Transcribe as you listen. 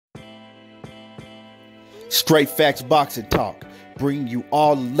Straight Facts Boxing Talk, bringing you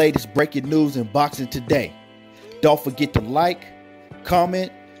all the latest breaking news in boxing today. Don't forget to like,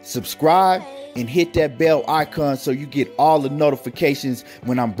 comment, subscribe, and hit that bell icon so you get all the notifications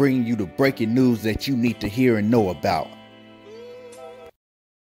when I'm bringing you the breaking news that you need to hear and know about.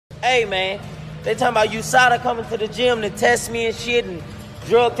 Hey man, they talking about USADA coming to the gym to test me and shit and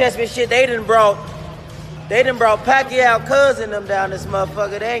drug test me and shit. They done brought Pacquiao cousin them down this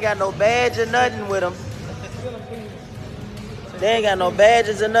motherfucker. They ain't got no badge or nothing with them. They ain't got no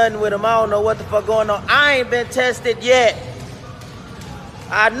badges or nothing with them. I don't know what the fuck going on. I ain't been tested yet.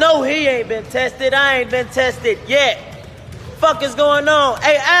 I know he ain't been tested. I ain't been tested yet. Fuck is going on?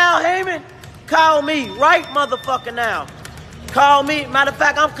 Hey, Al Heyman, call me right motherfucker now. Call me. Matter of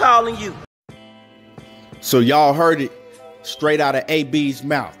fact, I'm calling you. So y'all heard it straight out of AB's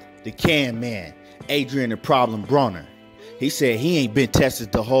mouth. The can man, Adrien Broner. He said he ain't been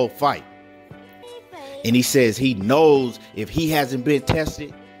tested the whole fight. And he says he knows if he hasn't been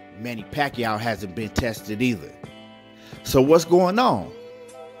tested, Manny Pacquiao hasn't been tested either. So what's going on?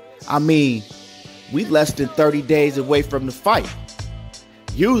 I mean, we less than 30 days away from the fight.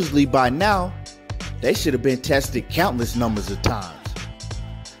 Usually by now, they should have been tested countless numbers of times.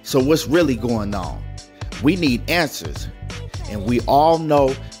 So what's really going on? We need answers. And we all know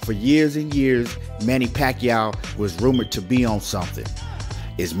for years and years, Manny Pacquiao was rumored to be on something.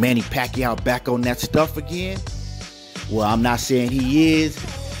 Is Manny Pacquiao back on that stuff again? Well, I'm not saying he is,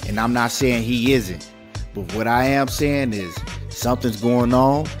 and I'm not saying he isn't. But what I am saying is something's going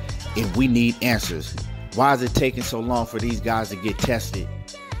on, and we need answers. Why is it taking so long for these guys to get tested,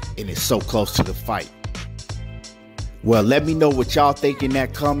 and it's so close to the fight? Well, let me know what y'all think in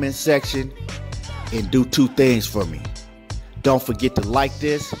that comment section, and do two things for me. Don't forget to like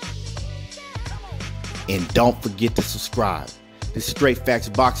this, and don't forget to subscribe. This is Straight Facts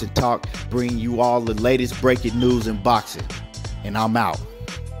Boxing Talk, bringing you all the latest breaking news in boxing. And I'm out.